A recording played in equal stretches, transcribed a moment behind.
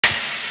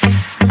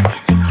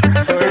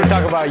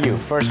about you.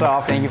 First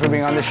off, thank you for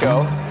being on the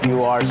show.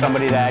 You are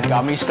somebody that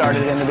got me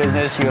started in the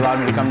business. You allowed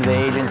me to come to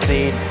the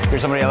agency. You're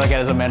somebody I look at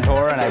as a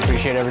mentor, and I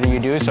appreciate everything you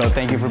do, so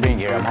thank you for being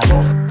here. I'm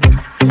humble.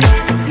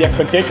 The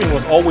expectation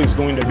was always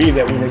going to be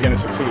that we were going to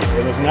succeed.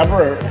 It was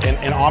never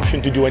an option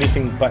to do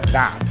anything but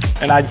that.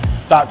 And I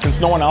thought,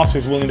 since no one else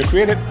is willing to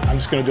create it, I'm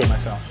just going to do it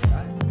myself.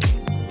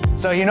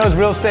 So he knows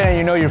real estate and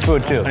you know your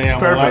food too. Yeah,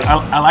 perfect.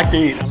 Well, I like to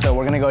eat. So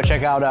we're going to go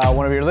check out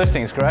one of your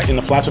listings, correct? In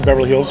the flats of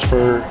Beverly Hills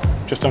for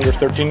just under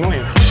 13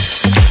 million.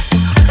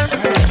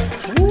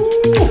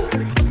 Woo!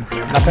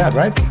 Not bad,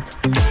 right?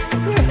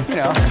 You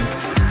know,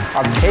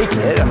 I'll take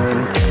it. I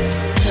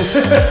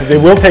mean, they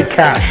will take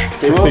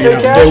cash. They will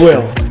take cash? They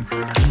will.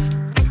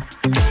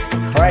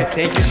 All right,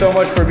 thank you so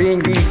much for being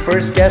the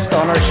first guest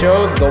on our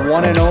show, the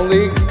one and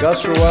only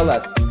Gus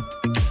Ruelas.